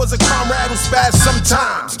really was a comrade who spazzed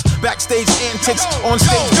sometimes. Backstage antics, on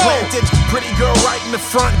stage planted. Pretty girl right in the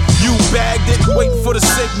front, you bagged it. Waiting for the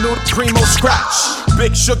signal, the primo scratch.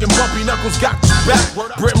 Big Sugar and Bumpy Knuckles got you back.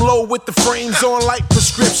 Brim low with the frames on like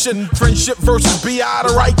prescription. Friendship versus B.I.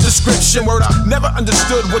 the right description. Word, I never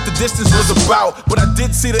understood what the distance was about, but I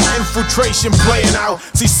did see the infiltration playing out.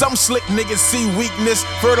 See some slick niggas see weakness,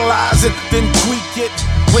 fertilize it, then tweak it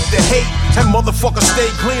with the hate. And motherfucker stay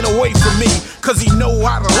clean away from me, cause he know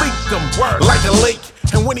how to leak them like a lake.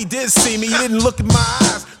 And when he did see me, he didn't look in my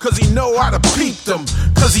eyes, cause he know how to peep them,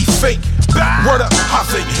 cause he fake. Word up, I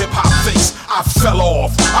think hip-hop thinks I fell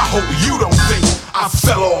off. I hope you don't think I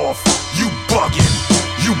fell off. You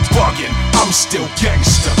bugging, I'm still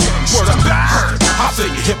gangster. Word up, I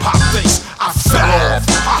think hip-hop thinks I fell off.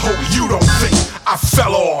 I hope you don't think I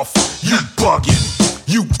fell off.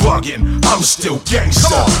 You bugging, I'm still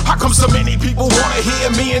gangster. How come so many people wanna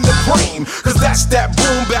hear me in the cream? Cause that's that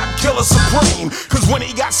boom bap killer supreme. Cause when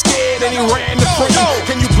he got scared and he ran the cream,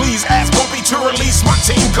 can you please ask Bumpy to release my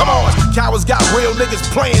team? Come on, cowards got real niggas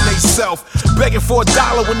playing they self, begging for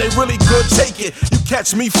 $1 when they really could take it. You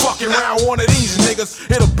catch me fucking around one of these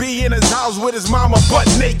niggas, it'll be in his house with his mama butt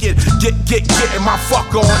naked. Getting my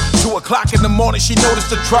fuck on. 2 o'clock in the morning, she noticed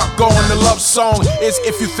the truck on. The love song is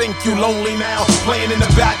If You Think You Lonely Now, playing in the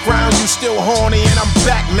background, you still horny and I'm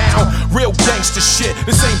back now. Real gangster shit,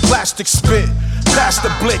 this ain't plastic spit. Past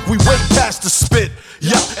the blick, we way past the spit.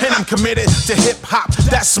 Yup, and I'm committed to hip hop,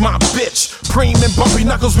 that's my bitch. Preem and Bumpy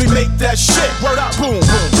Knuckles, we make that shit. Word up, boom,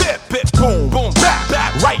 boom, bip, bip, boom, boom, back,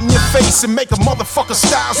 back. Right in your face and make a motherfucker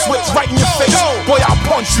style switch right in your face. Boy, I'll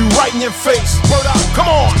punch you right in your face. Word up, come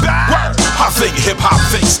on, word. I think hip hop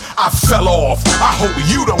thinks I fell off. I hope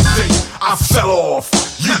you don't think I fell off.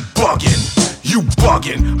 You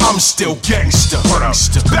bugging, I'm still gangster.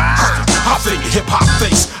 I think hip hop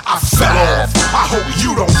thinks I fell off. I hope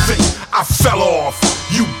you don't think I fell off.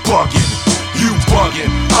 You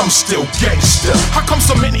bugging, I'm still gangster. How come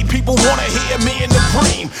so many people wanna hear me in the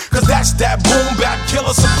cream? Cause that's that boom bap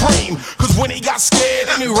killer supreme. Cause when he got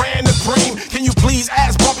scared and he ran the cream, can you please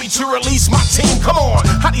ask Bumpy to release my team? Come on,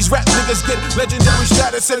 how these rap niggas get legendary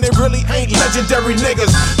status and they really ain't legendary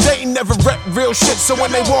niggas? They ain't never rep real shit, so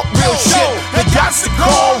when they want real shit, they got to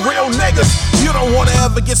call real niggas. Cause you don't wanna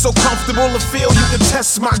ever get so comfortable to feel you can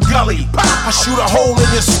test my gully. I shoot a hole in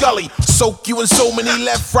your scully, soak you in so many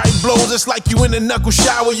left, right blows. It's like you in a knuckle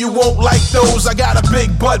shower, you won't like those. I got a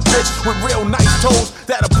big butt bitch with real nice toes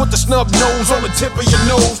that'll put the snub nose on the tip of your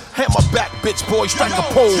nose. Hammer back, bitch boy, strike a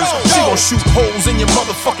pose. She gon' shoot holes in your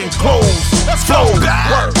motherfucking clothes. Flow,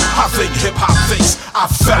 word. I think hip hop thinks I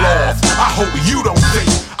fell off. I hope you don't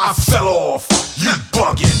think I fell off.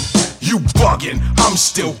 You buggin', I'm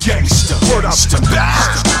still gangsta. Word up to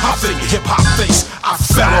that. I think hip hop thinks I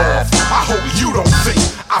fell off. I hope you don't think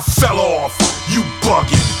I fell off. You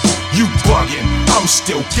buggin', I'm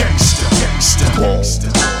still gangsta.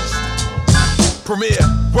 Premier,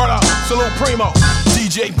 word up, salute Primo,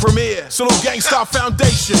 DJ Premier, salute Gangstar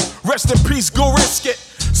Foundation, rest in peace, go risk it.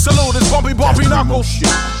 Salute this Bumpy Knuckles.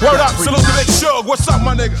 Word up, salute the Big Shug, what's up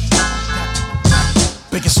my nigga?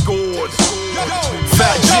 Biggest scores,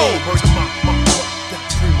 Fat G,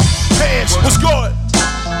 Pants, what's good?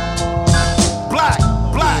 Black,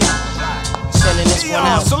 sending this one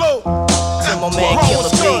out. Salute, to my man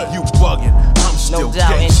Killer B. You buggin', I'm still no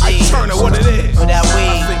doubt, gangsta. I turn it what it is. For that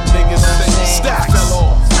weed. I think niggas think stacks.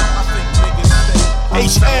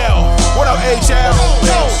 HL, what up HL?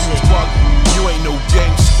 You ain't no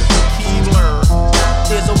gangster. Keep learn.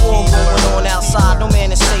 There's a war going on outside, no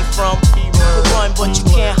man is safe from. You can run, but you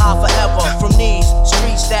can't hide forever from these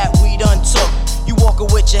streets that we done took. You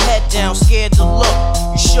walking with your head down, scared to look.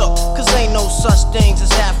 You shook, cause ain't no such things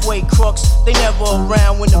as halfway crooks. They never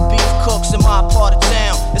around when the beef cooks in my part of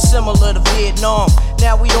town. It's similar to Vietnam.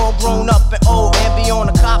 Now we all grown up and old and be on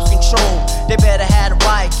the cops' control. They better have the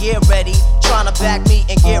riot gear ready, trying to back me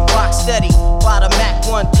and get rock steady. By the Mac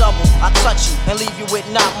 1 double, I touch you and leave you with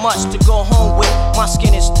not much to go home with. My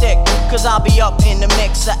skin is thick, cause I'll be up in the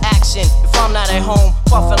mix of action. If I'm not at home,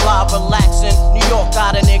 puffin' live, relaxing. New York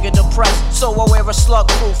got a nigga depressed, so I wear a slug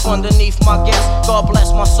proof underneath my guest. God bless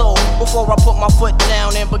my soul, before I put my foot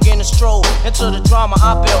down and begin to stroll into the drama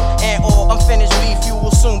I built. And all unfinished beef, you will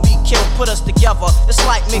soon be killed. Put us together, it's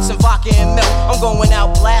like mixing vodka and milk. I'm going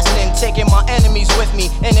out blasting, taking my enemies with me.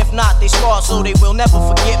 And if not, they scar so they will never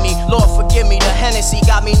forget me. Lord forgive me, the Hennessy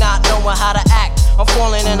got me not knowing how to act. I'm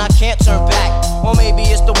falling and I can't turn back. Or maybe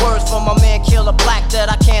it's the words from my man Killer Black that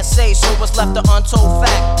I can't say, so it's left an untold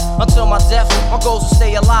fact. Until my death, my goals to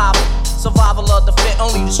stay alive. Survival of the fit,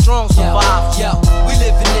 only the strong survive. Yo, we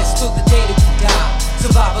live in this till the day that we die.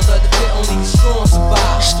 Survival of the fit, only the strong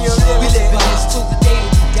survive. We live in this till the day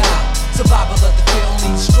that we die. Survival of the fit,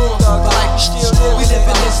 only the strong survive. We live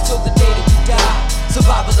in this till the day that we die.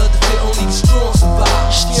 Survival of the fit, only the strong survive.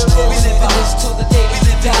 We live in this till the day that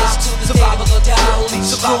we die. Survival of the fit, only the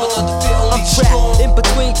strong survive. I'm trapped in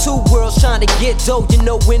between two worlds trying to get dough. You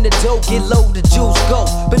know when the dough get low, the juice go.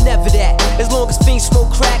 But never that. As long as fiends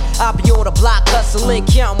smoke crack, I'll be on the block hustling,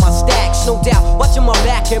 counting my stacks. No doubt, watching my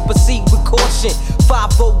back and proceed with caution.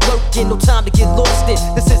 5-0 working, no time to get lost in.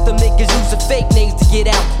 The system niggas using fake names to get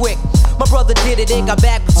out quick. My brother did it and got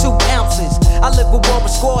back with 2 ounces. I live with one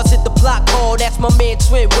with scars, hit the block hard. That's my man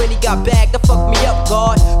Twin when he got bagged. That fucked me up,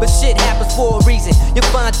 God. But shit happens for a reason. You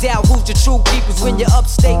find out who's your true keepers when you're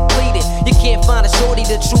upstate bleeding. You can't find a shorty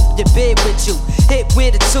to troop the bed with you. Hit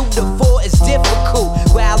with a 2 to 4 is difficult.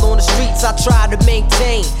 While on the streets, I try to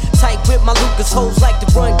maintain. Tight with my Lucas hoes like to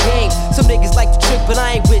run game. Some niggas like to trick, but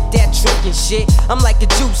I ain't with that trickin' shit. I'm like a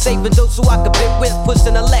Jew saving those so I could bit with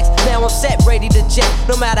pushing a Lex. Now I'm set, ready to jet.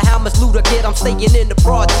 No matter how much loot I get, I'm staying in the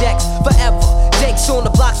projects forever. Jakes on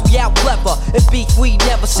the blocks, we out clever. And beef, we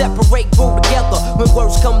never separate, grow together. When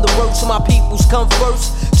words come to words, so my peoples come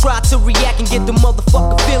first. Try to react and get the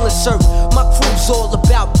motherfucking feelings hurt. My crew's all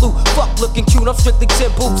about blue, fuck looking cute. I'm strictly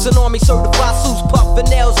 10 boots, an army certified suits, puffin'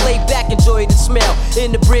 nails, laid back, enjoy the smell.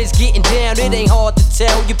 In the bridge, getting down, it ain't hard to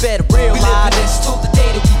tell. You better realize we live in this till the day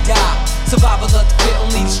that we die. Survival of the fit,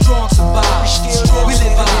 only the strong survive. We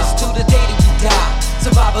live in this till the day that we die.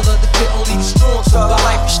 Survival of the fit, only the strong survive.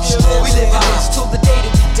 We live in this till the day that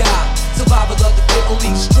we die. Survival of the fit, only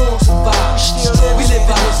the strong survive. We live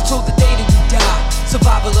in this till the day that we die.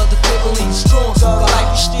 Survival of the fit, only the strong survive.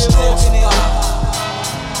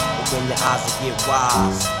 Open your eyes to get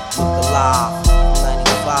wise. Look alive.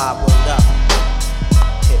 95, word up.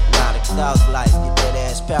 Hypnotic thug life, get that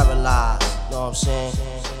ass paralyzed. Know what I'm saying?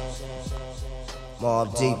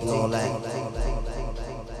 Mobb deep and all that.